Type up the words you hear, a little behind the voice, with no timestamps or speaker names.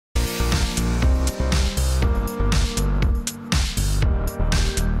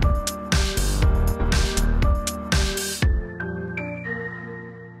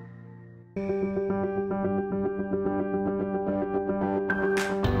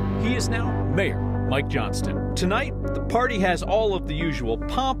He is now Mayor Mike Johnston. Tonight, the party has all of the usual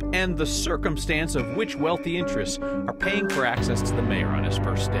pomp and the circumstance of which wealthy interests are paying for access to the mayor on his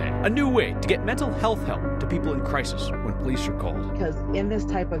first day. A new way to get mental health help to people in crisis when police are called. Because in this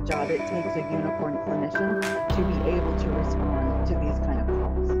type of job, it takes a uniformed clinician to be able to respond to these kind of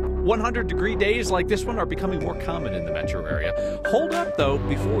calls. 100-degree days like this one are becoming more common in the metro area. Hold up, though,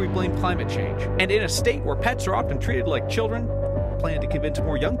 before we blame climate change. And in a state where pets are often treated like children, plan to convince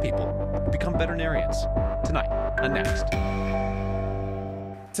more young people to become veterinarians. Tonight on Next.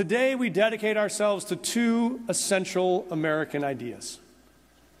 Today, we dedicate ourselves to two essential American ideas: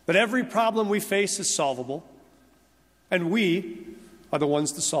 that every problem we face is solvable, and we are the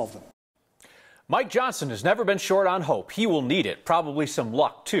ones to solve them. Mike Johnston has never been short on hope. He will need it, probably some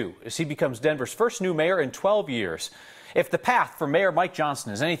luck, too, as he becomes Denver's first new mayor in 12 years. If the path for Mayor Mike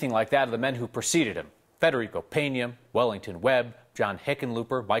Johnston is anything like that of the men who preceded him, Federico Pena, Wellington Webb, John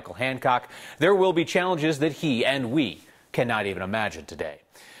Hickenlooper, Michael Hancock, there will be challenges that he and we cannot even imagine today.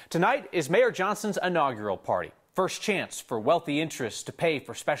 Tonight is Mayor Johnston's inaugural party. First chance for wealthy interests to pay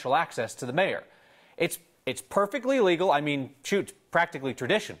for special access to the mayor. It's perfectly legal. I mean, shoot, practically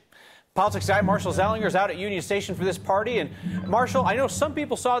tradition. Politics guy Marshall Zellinger is out at Union Station for this party. And Marshall, I know some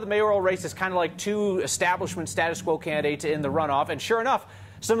people saw the mayoral race as kind of like two establishment status quo candidates in the runoff. And sure enough,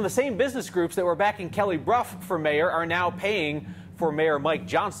 some of the same business groups that were backing Kelly Brough for mayor are now paying for Mayor Mike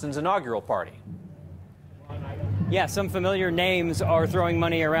Johnston's inaugural party. Yeah, some familiar names are throwing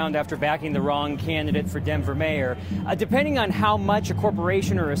money around after backing the wrong candidate for Denver mayor. Depending on how much a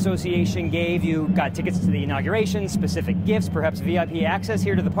corporation or association gave, you got tickets to the inauguration, specific gifts, perhaps VIP access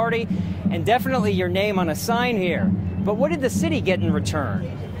here to the party, and definitely your name on a sign here. But what did the city get in return?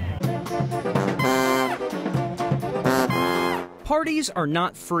 Parties are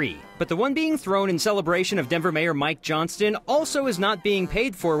not free, but the one being thrown in celebration of Denver Mayor Mike Johnston also is not being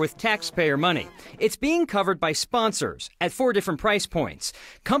paid for with taxpayer money. It's being covered by sponsors at 4 different price points.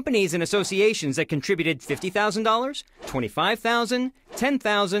 Companies and associations that contributed $50,000, $25,000,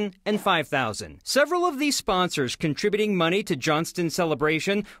 $10,000, and $5,000. Several of these sponsors contributing money to Johnston's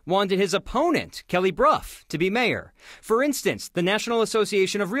celebration wanted his opponent, Kelly Brough, to be mayor. For instance, the National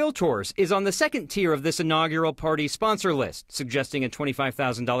Association of Realtors is on the second tier of this inaugural party sponsor list, suggesting a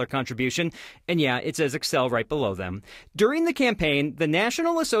 $25,000 contribution, and yeah, it says Excel right below them. During the campaign, the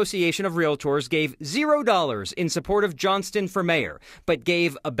National Association of Realtors gave $0 in support of Johnston for mayor, but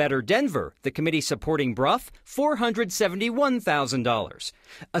gave A Better Denver, the committee supporting Brough, $471,000.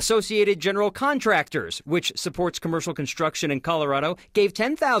 Associated General Contractors, which supports commercial construction in Colorado, gave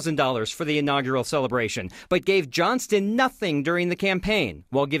 $10,000 for the inaugural celebration, but gave Johnston nothing during the campaign,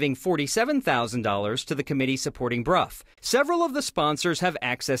 while giving $47,000 to the committee supporting Brough. Several of the sponsors have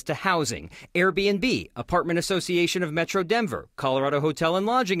access to housing: Airbnb, Apartment Association of Metro Denver, Colorado Hotel and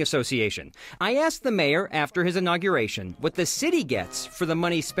Lodging Association. I asked the mayor after his inauguration what the city gets for the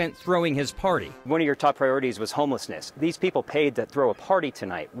money spent throwing his party. One of your top priorities was homelessness. These people paid to throw a party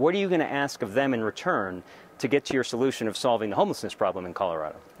tonight. What are you going to ask of them in return to get to your solution of solving the homelessness problem in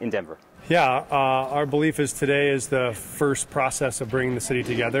Colorado, in Denver? Yeah, our belief is today is the first process of bringing the city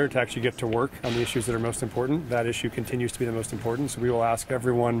together to actually get to work on the issues that are most important. That issue continues to be the most important, so we will ask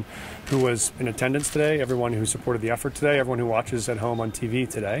everyone who was in attendance today, everyone who supported the effort today, everyone who watches at home on TV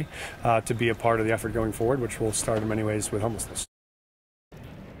today, to be a part of the effort going forward, which will start in many ways with homelessness.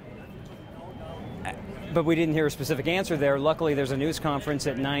 But we didn't hear a specific answer there. Luckily, there's a news conference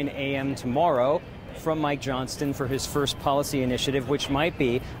at 9 a.m. tomorrow from Mike Johnston for his first policy initiative, which might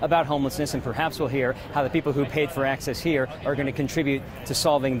be about homelessness, and perhaps we'll hear how the people who paid for access here are going to contribute to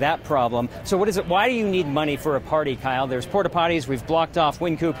solving that problem. So what is it? Why do you need money for a party, Kyle? There's porta potties. We've blocked off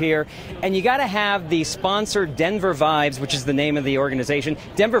Wynkoop here, and you got to have the sponsored Denver Vibes, which is the name of the organization,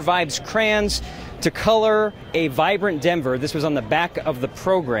 Denver Vibes crayons to color a vibrant Denver. This was on the back of the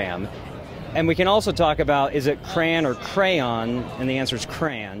program. And we can also talk about, is it crayon or crayon? And the answer is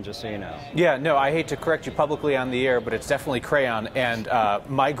crayon, just so you know. Yeah, no, I hate to correct you publicly on the air, but it's definitely crayon. And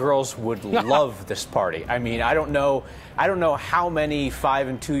my girls would love this party. I mean, I don't know how many 5-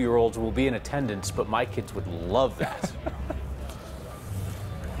 and 2-year-olds will be in attendance, but my kids would love that.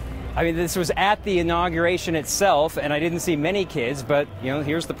 I mean, this was at the inauguration itself, and I didn't see many kids, but, you know,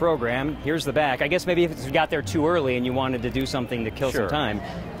 here's the program, here's the back. I guess maybe if you got there too early and you wanted to do something to kill some time,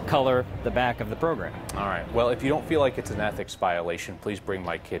 color the back of the program. All right. Well, if you don't feel like it's an ethics violation, please bring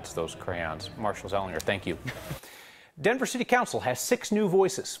my kids those crayons. Marshall Zellinger, thank you. Denver City Council has 6 new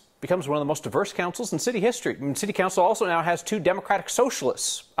voices. Becomes one of the most diverse councils in city history. And City Council also now has 2 Democratic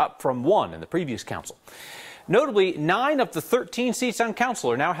socialists, up from 1 in the previous council. Notably, 9 of the 13 seats on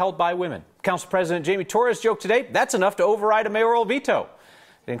council are now held by women. Council President Jamie Torres joked today, that's enough to override a mayoral veto.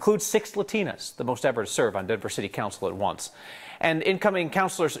 It includes 6 Latinas, the most ever to serve on Denver City Council at once. And incoming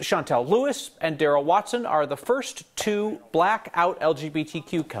councilors Chantel Lewis and Darrell Watson are the first 2 black-out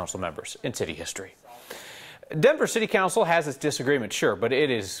LGBTQ council members in city history. Denver City Council has its disagreements, sure, but it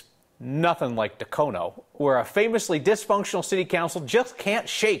is nothing like Dacono, where a famously dysfunctional city council just can't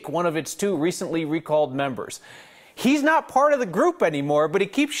shake one of its 2 recently recalled members. He's not part of the group anymore, but he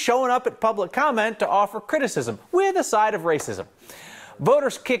keeps showing up at public comment to offer criticism with a side of racism.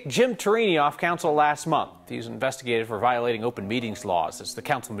 Voters kicked Jim Torini off council last month. He's investigated for violating open meetings laws as the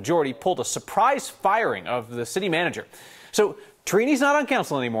council majority pulled a surprise firing of the city manager. So Torini's not on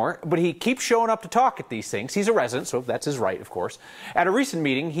council anymore, but he keeps showing up to talk at these things. He's a resident, so that's his right, of course. At a recent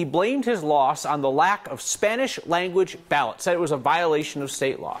meeting, he blamed his loss on the lack of Spanish language ballots, said it was a violation of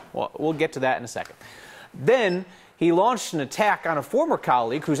state law. Well, we'll get to that in a second. Then he launched an attack on a former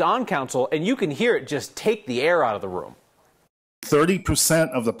colleague who's on council, and you can hear it just take the air out of the room. 30%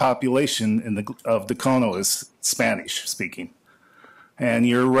 of the population of Dacono is Spanish speaking. And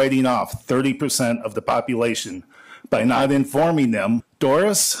you're writing off 30% of the population by not informing them.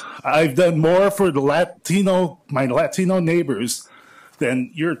 Doris, I've done more for my Latino neighbors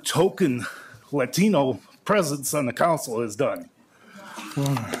than your token Latino presence on the council has done.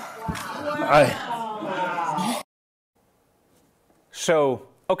 So,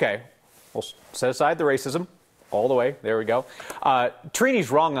 okay, we'll set aside the racism. All the way. There we go. Torini's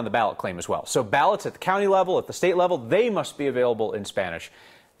wrong on the ballot claim as well. So ballots at the county level, at the state level, they must be available in Spanish.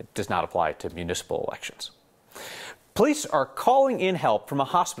 It does not apply to municipal elections. Police are calling in help from a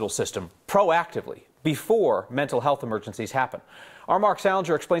hospital system proactively before mental health emergencies happen. Our Mark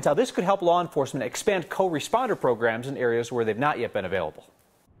Salinger explains how this could help law enforcement expand co-responder programs in areas where they've not yet been available.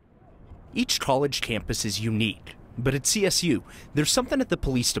 Each college campus is unique. But at CSU, there's something at the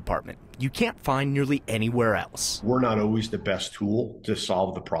police department you can't find nearly anywhere else. We're not always the best tool to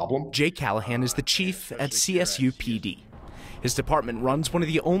solve the problem. Jay Callahan is the chief at CSU PD. His department runs one of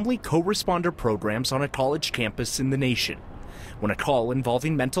the only co-responder programs on a college campus in the nation. When a call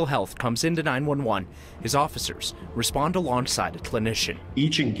involving mental health comes into 911, his officers respond alongside a clinician.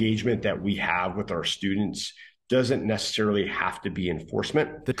 Each engagement that we have with our students doesn't necessarily have to be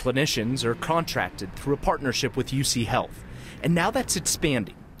enforcement. The clinicians are contracted through a partnership with UC Health, and now that's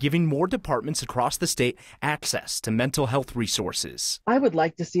expanding, giving more departments across the state access to mental health resources. I would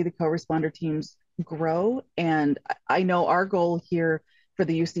like to see the co-responder teams grow, and I know our goal here for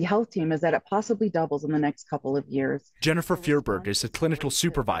the UC Health team is that it possibly doubles in the next couple of years. Jennifer Fierberg is a clinical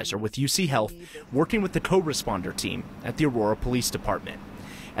supervisor with UC Health, working with the co-responder team at the Aurora Police Department.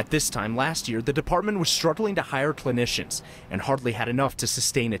 At this time last year, the department was struggling to hire clinicians and hardly had enough to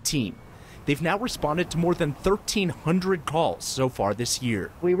sustain a team. They've now responded to more than 1,300 calls so far this year.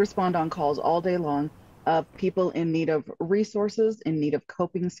 We respond on calls all day long of people in need of resources, in need of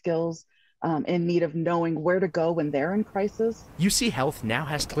coping skills, in need of knowing where to go when they're in crisis. UC Health now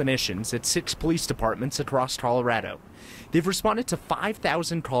has clinicians at 6 police departments across Colorado. They've responded to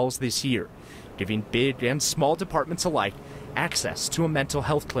 5,000 calls this year, giving big and small departments alike access to a mental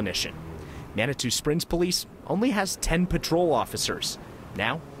health clinician. Manitou Springs Police only has 10 patrol officers.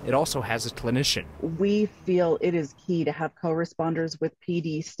 Now, it also has a clinician. We feel it is key to have co-responders with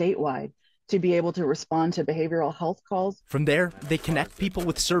PD statewide to be able to respond to behavioral health calls. From there, they connect people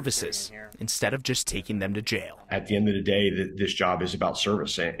with services instead of just taking them to jail. At the end of the day, this job is about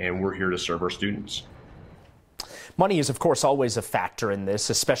service, and we're here to serve our students. Money is, of course, always a factor in this,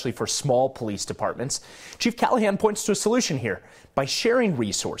 especially for small police departments. Chief Callahan points to a solution here by sharing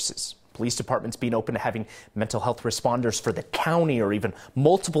resources. Police departments being open to having mental health responders for the county or even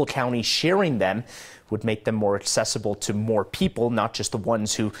multiple counties sharing them would make them more accessible to more people, not just the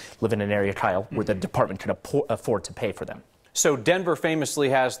ones who live in an area, Kyle, where the department can afford to pay for them. So Denver famously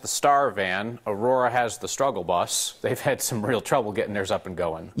has the Star Van. Aurora has the Struggle Bus. They've had some real trouble getting theirs up and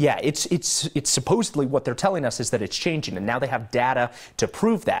going. Yeah, it's supposedly what they're telling us is that it's changing, and now they have data to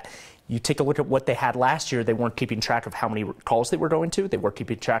prove that. You take a look at what they had last year. They weren't keeping track of how many calls they were going to. They weren't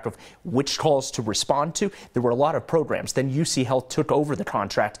keeping track of which calls to respond to. There were a lot of programs. Then UC Health took over the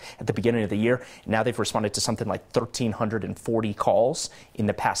contract at the beginning of the year. Now they've responded to something like 1,340 calls in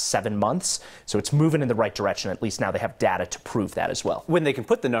the past 7 months. So it's moving in the right direction. At least now they have data to prove that as well. When they can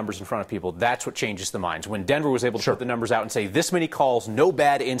put the numbers in front of people, that's what changes the minds. When Denver was able to put the numbers out and say this many calls, no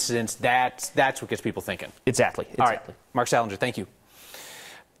bad incidents, that's what gets people thinking. Exactly. All right. Mark Salinger, thank you.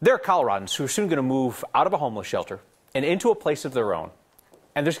 There are Coloradans who are soon going to move out of a homeless shelter and into a place of their own.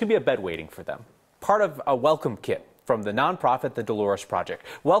 And there's going to be a bed waiting for them. Part of a welcome kit from the nonprofit The Dolores Project.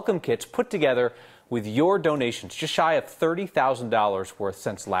 Welcome kits put together with your donations, just shy of $30,000 worth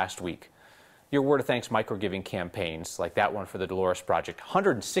since last week. your Word of Thanks micro-giving campaigns, like that one for the Dolores Project,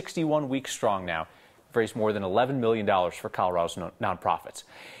 161 weeks strong now, raised more than $11 million for Colorado's nonprofits.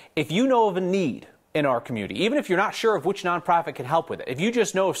 If you know of a need in our community, even if you're not sure of which nonprofit can help with it, if you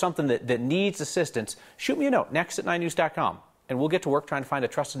just know of something that needs assistance, shoot me a note, next@9news.com, and we'll get to work trying to find a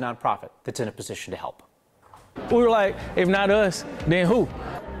trusted nonprofit that's in a position to help. We were like, if not us, then who?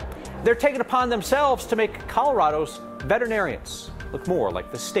 They're taking it upon themselves to make Colorado's veterinarians look more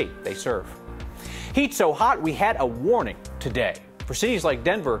like the state they serve. Heat so hot, we had a warning today. For cities like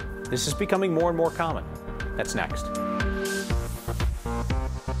Denver, this is becoming more and more common. That's next.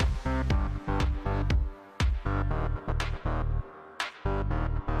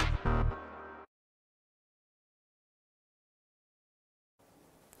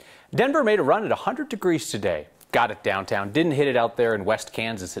 Denver made a run at 100 degrees today. Got it downtown, didn't hit it out there in West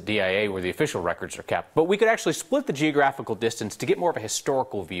Kansas at DIA where the official records are kept. But we could actually split the geographical distance to get more of a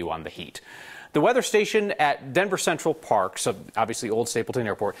historical view on the heat. The weather station at Denver Central Park, so obviously old Stapleton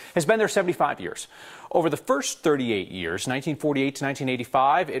Airport, has been there 75 years. Over the first 38 years, 1948 to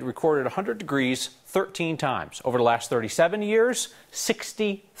 1985, it recorded 100 degrees 13 times. Over the last 37 years,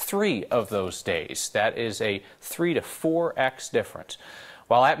 63 of those days. That is a 3 to 4x difference.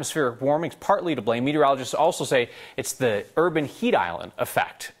 While atmospheric warming is partly to blame, meteorologists also say it's the urban heat island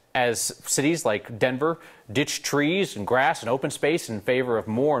effect. As cities like Denver ditch trees and grass and open space in favor of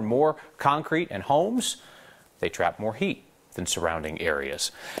more and more concrete and homes, they trap more heat than surrounding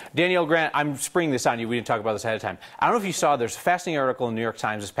areas. Danielle Grant, I'm springing this on you. We didn't talk about this ahead of time. I don't know if you saw, there's a fascinating article in the New York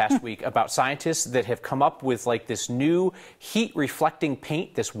Times this past week about scientists that have come up with like this new heat reflecting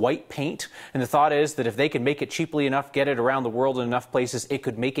paint, this white paint. And the thought is that if they can make it cheaply enough, get it around the world in enough places, it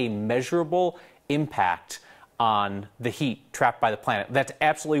could make a measurable impact on the heat trapped by the planet. That's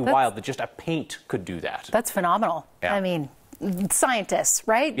absolutely wild that just a paint could do that. That's phenomenal. Yeah. I mean, scientists,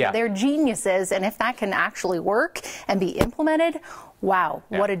 right? Yeah. They're geniuses, and if that can actually work and be implemented, wow,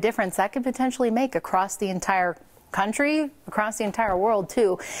 what a difference that could potentially make across the entire country, across the entire world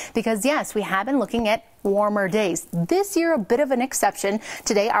too. Because yes, we have been looking at warmer days. This year, a bit of an exception.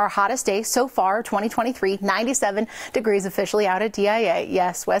 Today, our hottest day so far, 2023, 97 degrees officially out at DIA.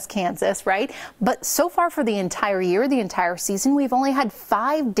 Yes, West Kansas, right? But so far for the entire year, the entire season, we've only had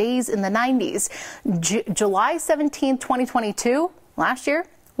 5 days in the 90s. July 17th, 2022, last year,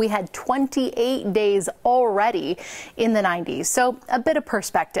 we had 28 days already in the 90s. So a bit of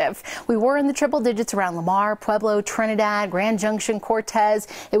perspective. We were in the triple digits around Lamar, Pueblo, Trinidad, Grand Junction, Cortez.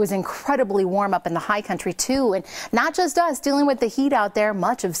 It was incredibly warm up in the high country too. And not just us dealing with the heat out there,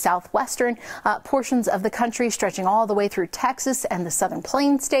 much of southwestern portions of the country stretching all the way through Texas and the southern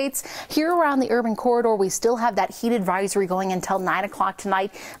plain states. Here around the urban corridor, we still have that heat advisory going until 9 o'clock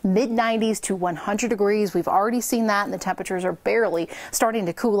tonight, mid 90s to 100 degrees. We've already seen that, and the temperatures are barely starting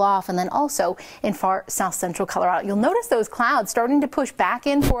to cool off. And then also in far south central Colorado, you'll notice those clouds starting to push back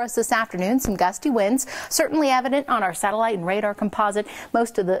in for us this afternoon. Some gusty winds certainly evident on our satellite and radar composite.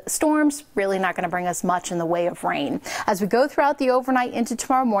 Most of the storms really not going to bring us much in the way of rain. As we go throughout the overnight into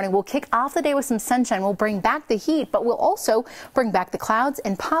tomorrow morning, we'll kick off the day with some sunshine. We'll bring back the heat, but we'll also bring back the clouds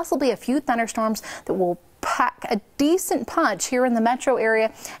and possibly a few thunderstorms that will pack a decent punch here in the metro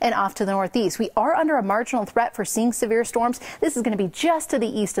area and off to the northeast. We are under a marginal threat for seeing severe storms. This is going to be just to the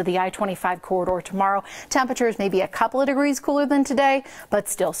east of the I-25 corridor tomorrow. Temperatures may be a couple of degrees cooler than today, but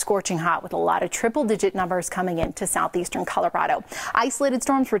still scorching hot with a lot of triple-digit numbers coming into southeastern Colorado. Isolated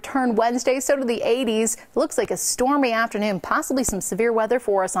storms return Wednesday, so to the 80s. Looks like a stormy afternoon, possibly some severe weather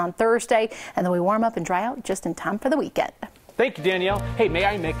for us on Thursday, and then we warm up and dry out just in time for the weekend. Thank you, Danielle. Hey, may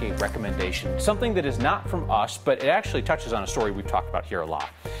I make a recommendation? Something that is not from us, but it actually touches on a story we've talked about here a lot.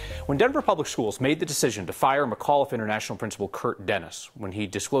 When Denver Public Schools made the decision to fire McAuliffe International Principal Kurt Dennis when he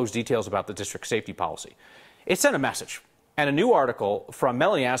disclosed details about the district's safety policy, it sent a message. And a new article from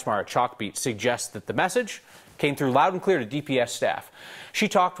Melanie Asmar at Chalkbeat suggests that the message came through loud and clear to DPS staff. She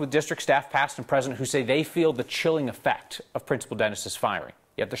talked with district staff, past and present, who say they feel the chilling effect of Principal Dennis's firing,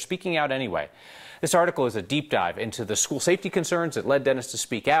 yet they're speaking out anyway. This article is a deep dive into the school safety concerns that led Dennis to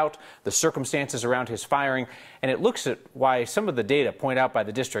speak out, the circumstances around his firing, and it looks at why some of the data point out by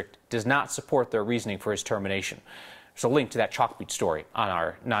the district does not support their reasoning for his termination. There's a link to that Chalkbeat story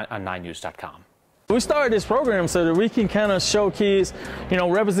on 9news.com. We started this program so that we can kind of show kids,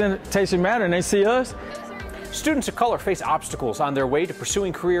 representation matter, and they see us. Students of color face obstacles on their way to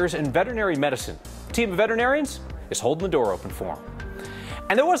pursuing careers in veterinary medicine. A team of veterinarians is holding the door open for them.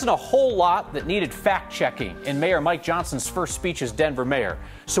 And there wasn't a whole lot that needed fact-checking in Mayor Mike Johnston's first speech as Denver mayor.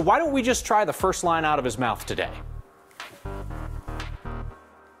 So why don't we just try the first line out of his mouth today?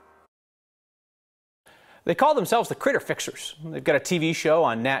 They call themselves the Critter Fixers. They've got a TV show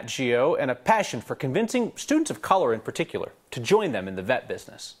on Nat Geo and a passion for convincing students of color in particular to join them in the vet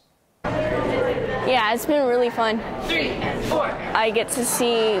business. Yeah, it's been really fun. 3 and 4. I get to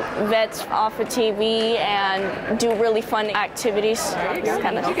see vets off of TV and do really fun activities. There you go.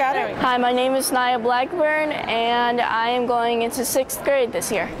 You got it. Hi, my name is Naya Blackburn, and I am going into 6th grade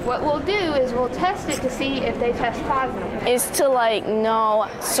this year. What we'll do is we'll test it to see if they test positive. Is to know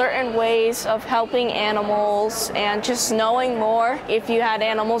certain ways of helping animals and just knowing more. If you had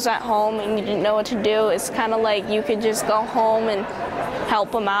animals at home and you didn't know what to do, it's kind of like you could just go home and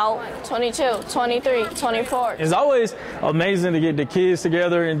help them out. 22, 23, 24. It's always amazing to get the kids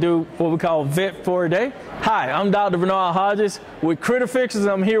together and do what we call Vet for a Day. Hi, I'm Dr. Bernard Hodges with Critter Fixers.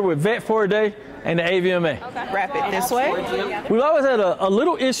 I'm here with Vet for a Day and the AVMA. Okay. Wrap it this way. We've always had a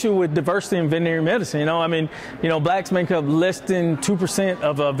little issue with diversity in veterinary medicine. Blacks make up less than 2%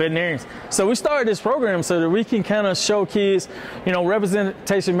 of veterinarians. So we started this program so that we can kind of show kids,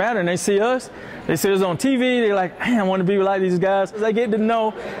 representation matter, and they see us on TV, they're like, man, I want to be like these guys. They get to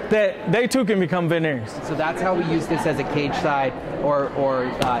know that they too can become veterinarians. So that's how we use this as a cage side or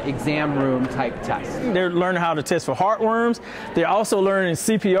exam room type test. They're learning how to test for heartworms. They're also learning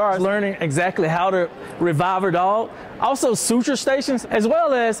CPR, learning exactly how to revive a dog. Also suture stations, as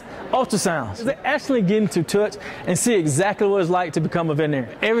well as ultrasounds. They're actually getting to touch and see exactly what it's like to become a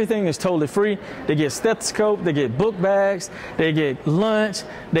veterinarian. Everything is totally free. They get stethoscope, they get book bags, they get lunch,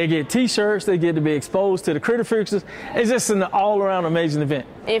 they get t-shirts, they get to be exposed to the Critter Fixers. It's just an all-around amazing event.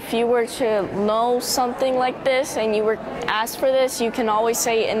 If you were to know something like this and you were asked for this, you can always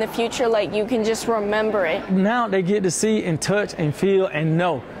say it in the future, you can just remember it. Now they get to see and touch and feel and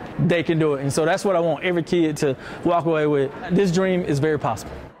know they can do it. And so that's what I want every kid to walk away with. This dream is very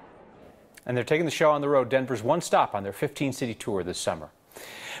possible. And they're taking the show on the road, Denver's one stop on their 15-city tour this summer.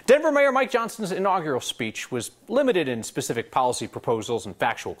 Denver Mayor Mike Johnston's inaugural speech was limited in specific policy proposals and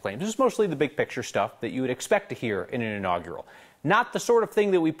factual claims. It was mostly the big picture stuff that you would expect to hear in an inaugural. Not the sort of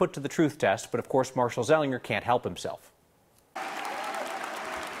thing that we put to the truth test, but of course Marshall Zellinger can't help himself. I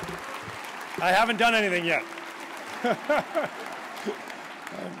haven't done anything yet. I'm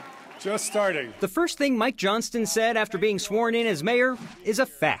just starting. The first thing Mike Johnston said after being sworn in as mayor is a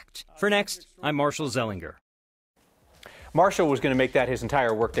fact. For Next, I'm Marshall Zellinger. Marshall was going to make that his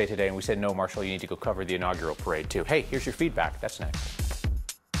entire workday today, and we said, no, Marshall, you need to go cover the inaugural parade, too. Hey, here's your feedback. That's next.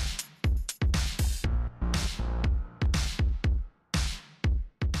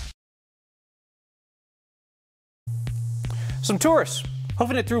 Some tourists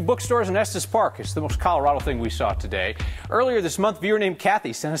hoofing it through bookstores in Estes Park. It's the most Colorado thing we saw today. Earlier this month, viewer named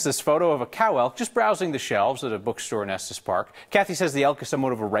Kathy sent us this photo of a cow elk just browsing the shelves at a bookstore in Estes Park. Kathy says the elk is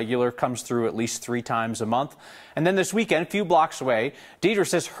somewhat of a regular, comes through at least 3 times a month. And then this weekend, a few blocks away, Deidre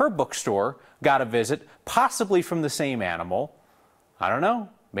says her bookstore got a visit, possibly from the same animal. I don't know.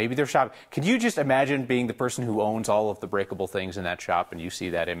 Maybe they're shopping. Could you just imagine being the person who owns all of the breakable things in that shop and you see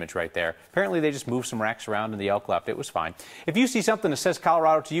that image right there? Apparently they just moved some racks around and the elk left. It was fine. If you see something that says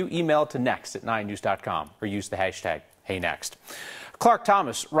Colorado to you, email it to next@9news.com or use the hashtag HeyNext. Clark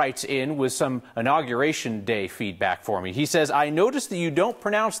Thomas writes in with some Inauguration Day feedback for me. He says, I noticed that you don't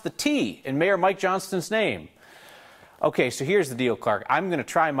pronounce the T in Mayor Mike Johnston's name. Okay, so here's the deal, Clark. I'm going to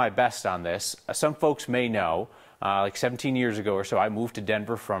try my best on this. Some folks may know. Like 17 years ago or so, I moved to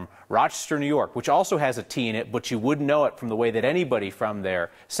Denver from Rochester, New York, which also has a T in it, but you wouldn't know it from the way that anybody from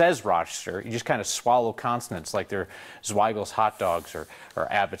there says Rochester. You just kind of swallow consonants like they're Zweigel's hot dogs or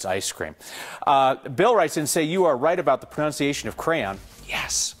Abbott's ice cream. Bill writes in, say, you are right about the pronunciation of crayon.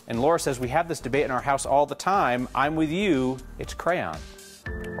 Yes. And Laura says, we have this debate in our house all the time. I'm with you. It's crayon.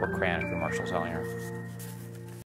 Or crayon if you're Marshall Zellinger.